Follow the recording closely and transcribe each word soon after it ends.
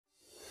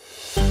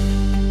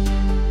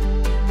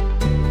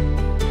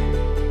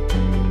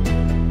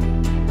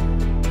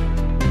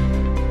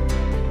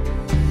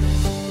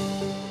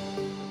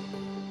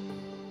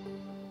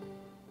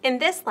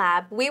this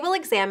lab, we will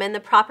examine the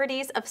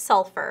properties of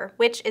sulfur,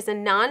 which is a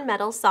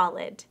nonmetal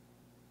solid.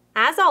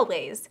 As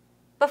always,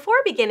 before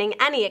beginning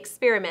any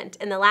experiment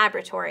in the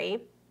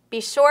laboratory,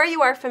 be sure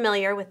you are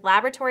familiar with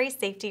laboratory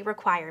safety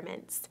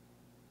requirements.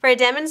 For a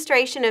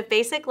demonstration of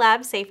basic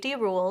lab safety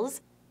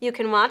rules, you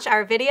can watch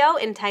our video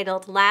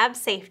entitled Lab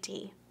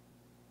Safety.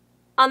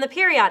 On the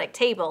periodic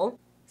table,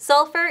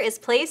 sulfur is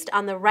placed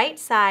on the right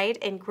side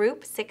in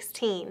group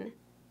 16.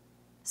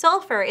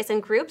 Sulfur is in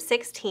group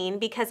 16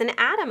 because an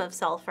atom of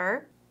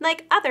sulfur,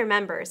 like other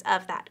members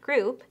of that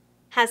group,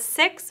 has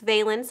 6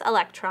 valence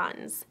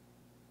electrons.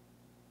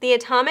 The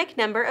atomic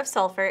number of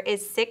sulfur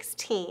is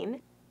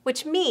 16,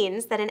 which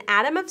means that an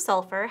atom of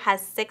sulfur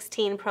has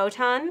 16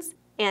 protons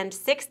and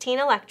 16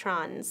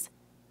 electrons.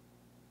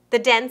 The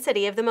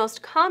density of the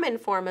most common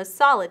form of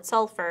solid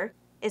sulfur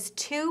is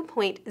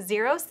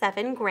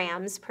 2.07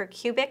 grams per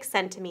cubic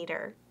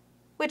centimeter,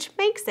 which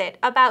makes it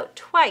about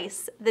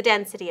twice the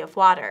density of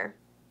water.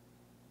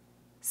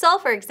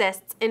 Sulfur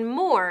exists in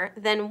more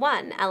than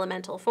one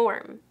elemental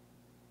form.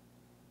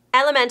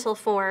 Elemental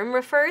form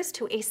refers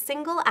to a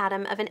single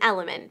atom of an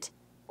element,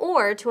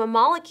 or to a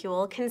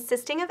molecule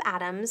consisting of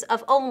atoms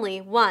of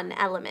only one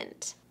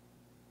element.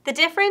 The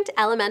different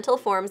elemental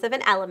forms of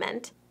an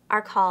element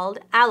are called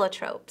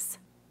allotropes.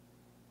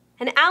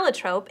 An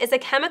allotrope is a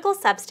chemical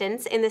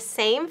substance in the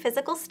same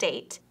physical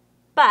state,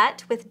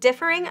 but with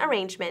differing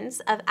arrangements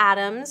of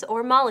atoms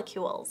or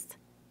molecules.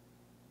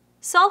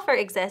 Sulfur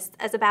exists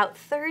as about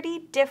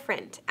 30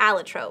 different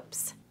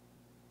allotropes.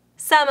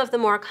 Some of the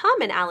more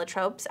common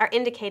allotropes are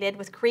indicated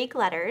with Greek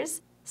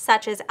letters,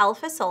 such as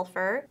alpha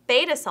sulfur,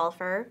 beta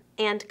sulfur,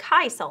 and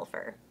chi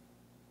sulfur.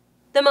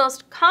 The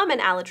most common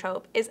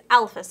allotrope is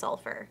alpha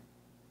sulfur.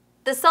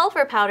 The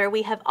sulfur powder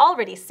we have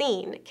already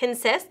seen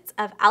consists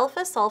of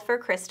alpha sulfur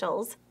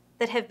crystals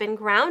that have been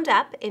ground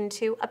up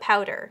into a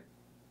powder.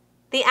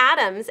 The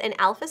atoms in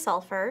alpha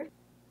sulfur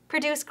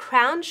produce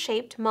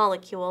crown-shaped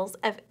molecules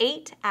of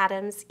 8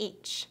 atoms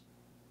each.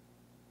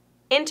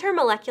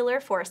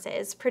 Intermolecular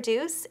forces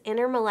produce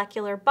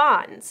intermolecular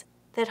bonds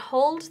that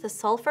hold the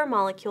sulfur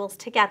molecules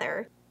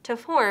together to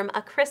form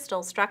a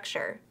crystal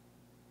structure.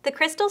 The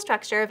crystal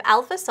structure of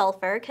alpha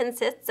sulfur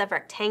consists of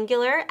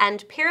rectangular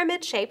and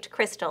pyramid-shaped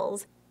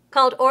crystals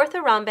called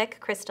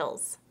orthorhombic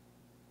crystals.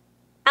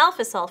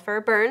 Alpha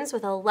sulfur burns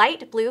with a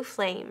light blue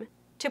flame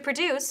to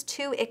produce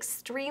 2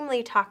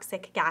 extremely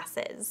toxic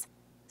gases,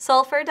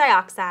 sulfur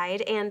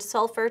dioxide and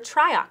sulfur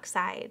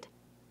trioxide.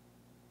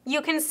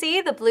 You can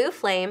see the blue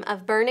flame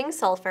of burning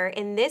sulfur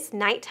in this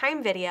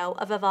nighttime video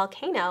of a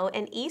volcano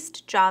in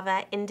East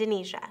Java,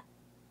 Indonesia.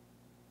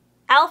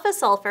 Alpha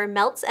sulfur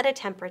melts at a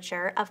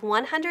temperature of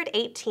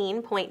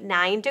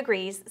 118.9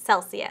 degrees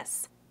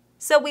Celsius,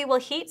 so we will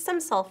heat some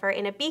sulfur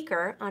in a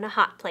beaker on a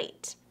hot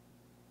plate.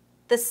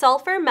 The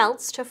sulfur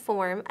melts to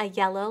form a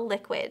yellow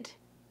liquid.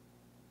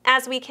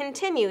 As we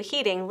continue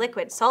heating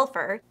liquid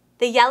sulfur,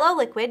 the yellow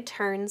liquid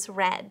turns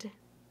red.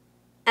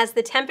 As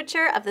the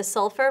temperature of the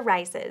sulfur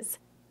rises,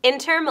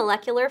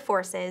 intermolecular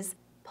forces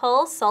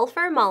pull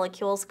sulfur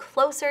molecules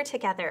closer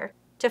together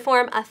to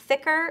form a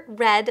thicker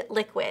red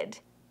liquid.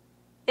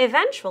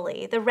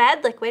 Eventually, the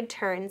red liquid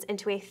turns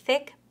into a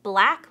thick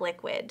black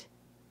liquid.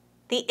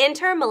 The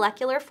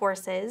intermolecular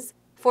forces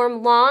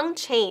form long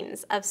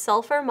chains of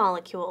sulfur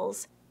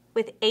molecules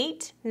with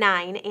 8,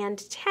 9,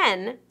 and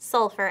 10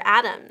 sulfur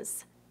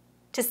atoms.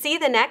 To see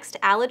the next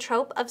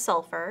allotrope of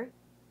sulfur,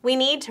 we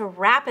need to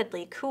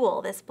rapidly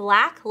cool this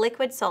black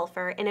liquid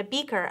sulfur in a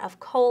beaker of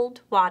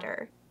cold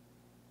water.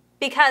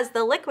 Because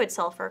the liquid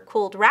sulfur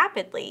cooled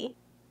rapidly,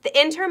 the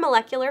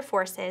intermolecular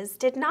forces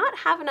did not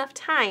have enough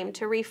time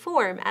to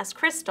reform as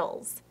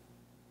crystals.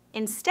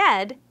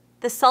 Instead,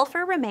 the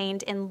sulfur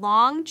remained in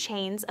long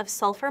chains of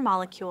sulfur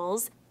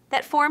molecules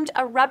that formed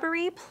a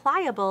rubbery,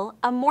 pliable,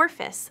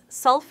 amorphous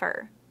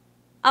sulfur.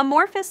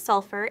 Amorphous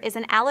sulfur is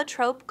an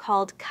allotrope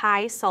called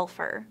chi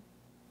sulfur.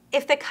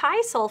 If the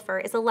chi sulfur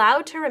is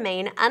allowed to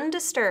remain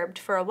undisturbed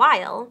for a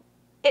while,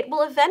 it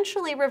will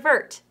eventually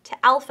revert to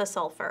alpha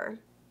sulfur.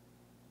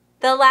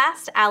 The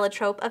last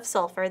allotrope of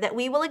sulfur that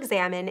we will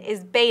examine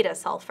is beta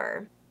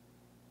sulfur.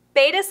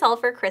 Beta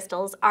sulfur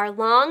crystals are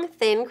long,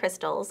 thin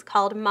crystals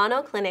called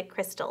monoclinic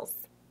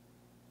crystals.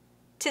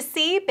 To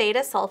see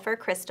beta sulfur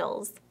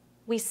crystals,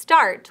 we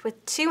start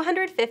with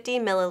 250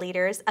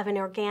 milliliters of an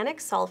organic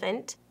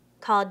solvent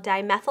called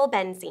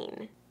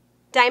dimethylbenzene.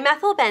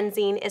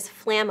 Dimethylbenzene is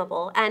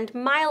flammable and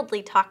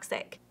mildly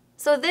toxic,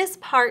 so this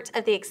part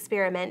of the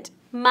experiment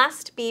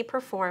must be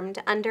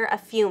performed under a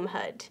fume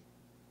hood.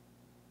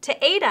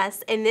 To aid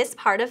us in this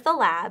part of the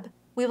lab,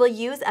 we will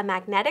use a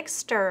magnetic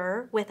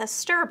stirrer with a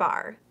stir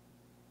bar.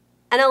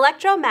 An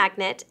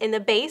electromagnet in the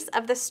base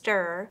of the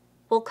stirrer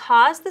will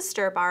cause the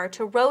stir bar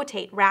to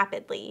rotate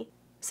rapidly,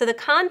 so the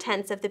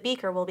contents of the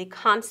beaker will be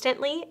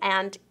constantly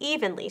and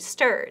evenly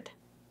stirred.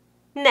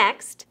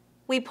 Next,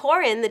 we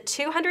pour in the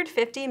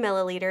 250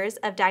 milliliters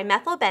of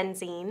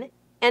dimethylbenzene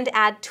and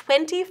add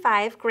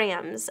 25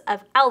 grams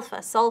of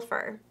alpha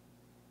sulfur.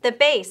 The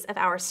base of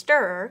our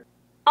stirrer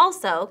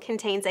also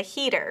contains a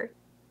heater.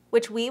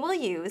 which we will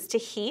use to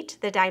heat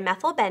the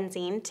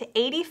dimethylbenzene to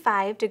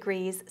 85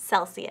 degrees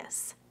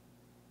Celsius.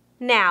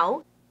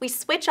 Now, we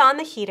switch on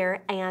the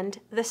heater and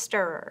the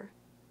stirrer.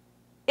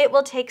 It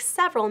will take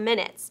several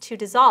minutes to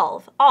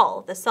dissolve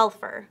all the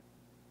sulfur.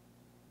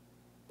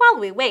 While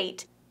we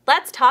wait,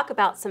 let's talk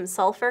about some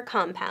sulfur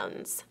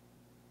compounds.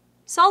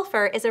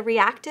 Sulfur is a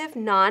reactive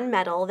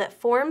nonmetal that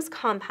forms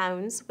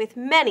compounds with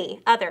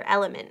many other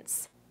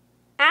elements.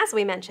 As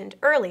we mentioned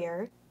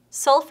earlier,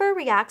 sulfur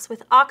reacts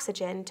with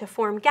oxygen to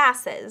form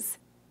gases,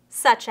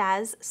 such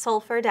as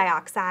sulfur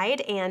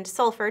dioxide and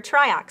sulfur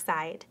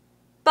trioxide.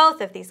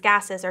 Both of these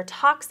gases are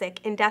toxic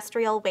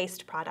industrial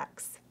waste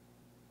products.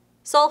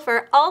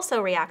 Sulfur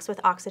also reacts with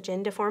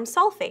oxygen to form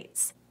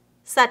sulfates,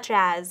 such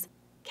as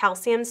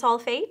calcium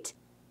sulfate,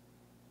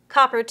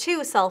 copper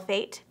 2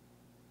 sulfate,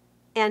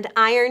 and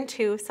iron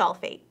 2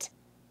 sulfate.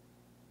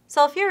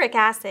 Sulfuric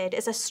acid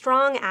is a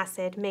strong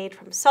acid made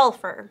from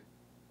sulfur.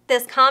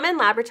 This common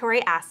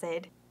laboratory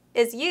acid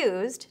is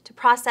used to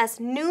process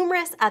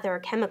numerous other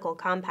chemical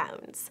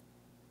compounds.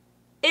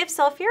 If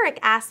sulfuric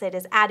acid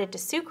is added to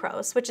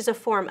sucrose, which is a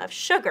form of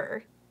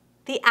sugar,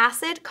 the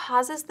acid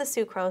causes the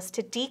sucrose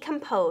to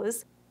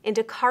decompose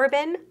into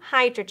carbon,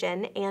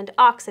 hydrogen, and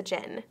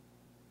oxygen.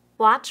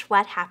 Watch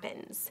what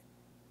happens.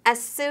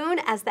 As soon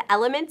as the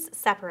elements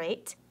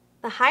separate,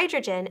 the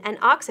hydrogen and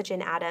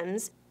oxygen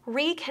atoms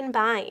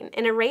recombine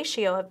in a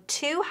ratio of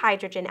 2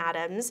 hydrogen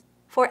atoms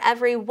for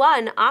every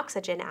 1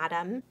 oxygen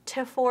atom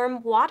to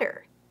form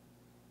water.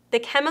 The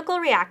chemical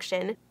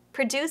reaction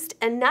produced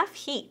enough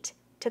heat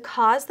to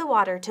cause the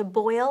water to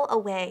boil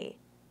away,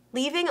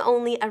 leaving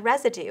only a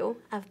residue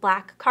of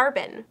black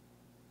carbon.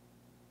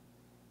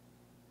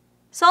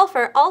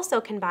 Sulfur also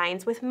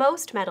combines with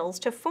most metals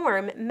to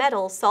form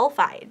metal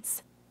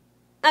sulfides.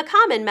 A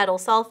common metal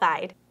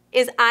sulfide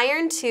is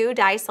iron 2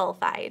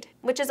 disulfide,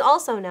 which is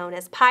also known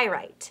as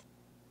pyrite.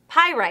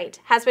 Pyrite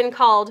has been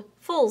called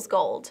fool's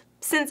gold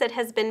since it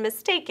has been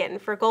mistaken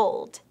for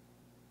gold.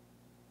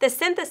 The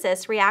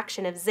synthesis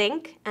reaction of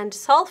zinc and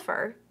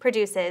sulfur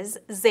produces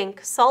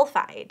zinc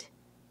sulfide.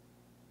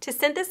 To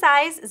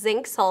synthesize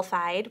zinc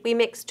sulfide, we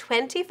mix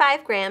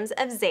 25 grams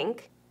of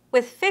zinc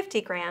with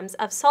 50 grams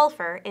of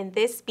sulfur in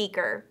this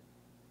beaker.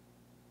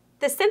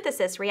 The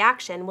synthesis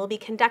reaction will be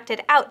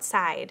conducted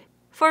outside,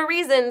 for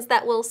reasons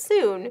that will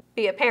soon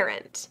be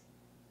apparent.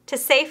 To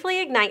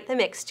safely ignite the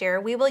mixture,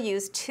 we will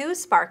use 2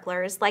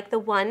 sparklers like the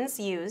ones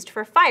used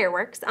for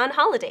fireworks on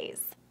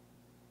holidays.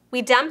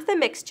 We dump the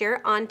mixture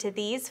onto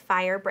these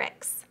fire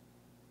bricks.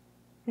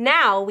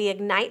 Now we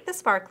ignite the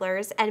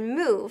sparklers and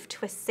move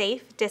to a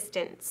safe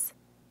distance.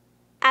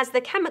 As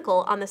the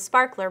chemical on the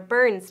sparkler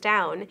burns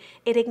down,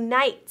 it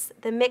ignites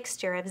the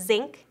mixture of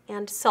zinc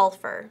and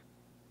sulfur.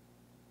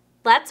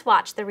 Let's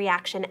watch the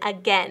reaction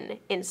again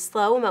in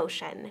slow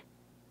motion.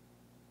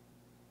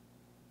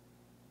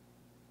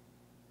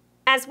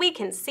 As we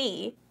can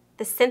see,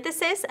 the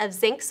synthesis of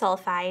zinc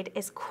sulfide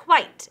is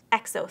quite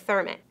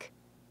exothermic.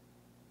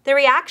 The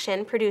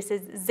reaction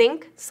produces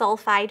zinc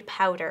sulfide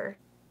powder,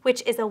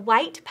 which is a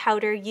white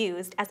powder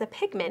used as a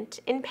pigment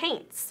in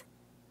paints.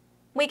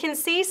 We can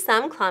see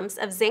some clumps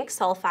of zinc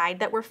sulfide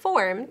that were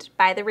formed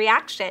by the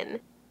reaction.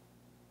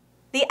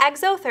 The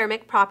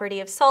exothermic property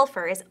of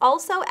sulfur is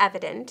also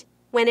evident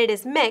when it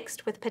is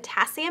mixed with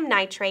potassium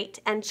nitrate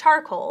and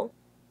charcoal,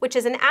 which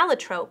is an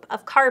allotrope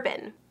of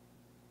carbon.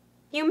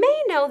 You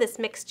may know this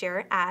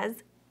mixture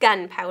as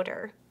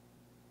gunpowder.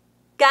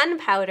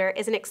 Gunpowder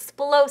is an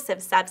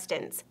explosive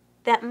substance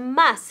that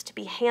must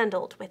be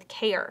handled with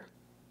care.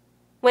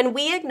 When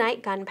we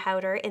ignite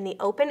gunpowder in the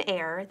open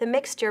air, the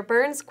mixture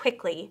burns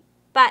quickly,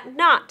 but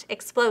not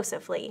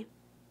explosively.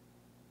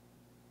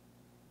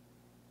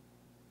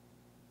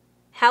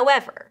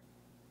 However,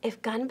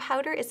 if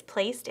gunpowder is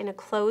placed in a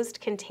closed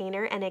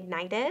container and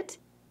ignited,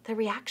 the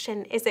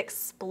reaction is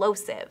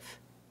explosive.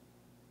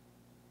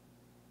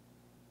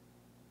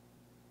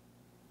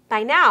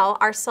 By now,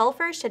 our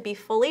sulfur should be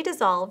fully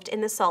dissolved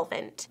in the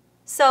solvent,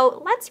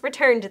 so let's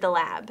return to the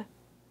lab.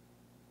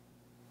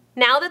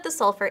 Now that the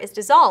sulfur is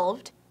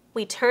dissolved,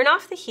 we turn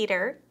off the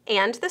heater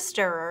and the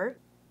stirrer,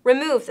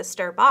 remove the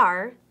stir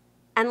bar,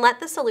 and let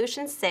the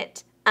solution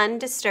sit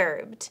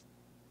undisturbed.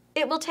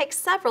 It will take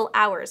several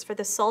hours for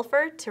the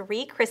sulfur to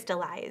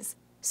recrystallize,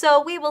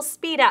 so we will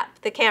speed up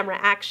the camera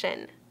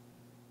action.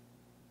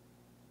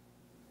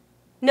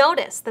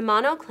 Notice the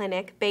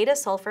monoclinic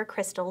beta-sulfur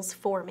crystals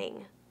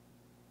forming.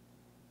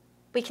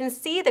 We can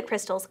see the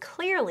crystals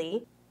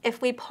clearly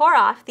if we pour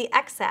off the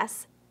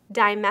excess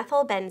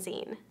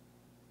dimethylbenzene.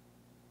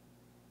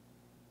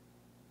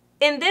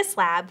 In this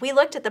lab, we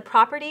looked at the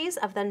properties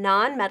of the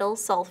nonmetal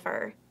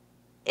sulfur.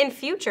 In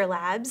future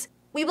labs,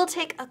 we will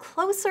take a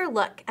closer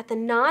look at the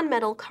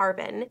nonmetal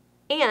carbon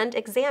and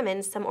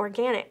examine some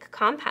organic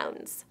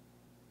compounds.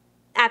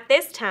 At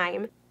this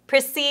time,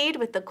 proceed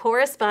with the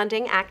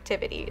corresponding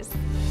activities.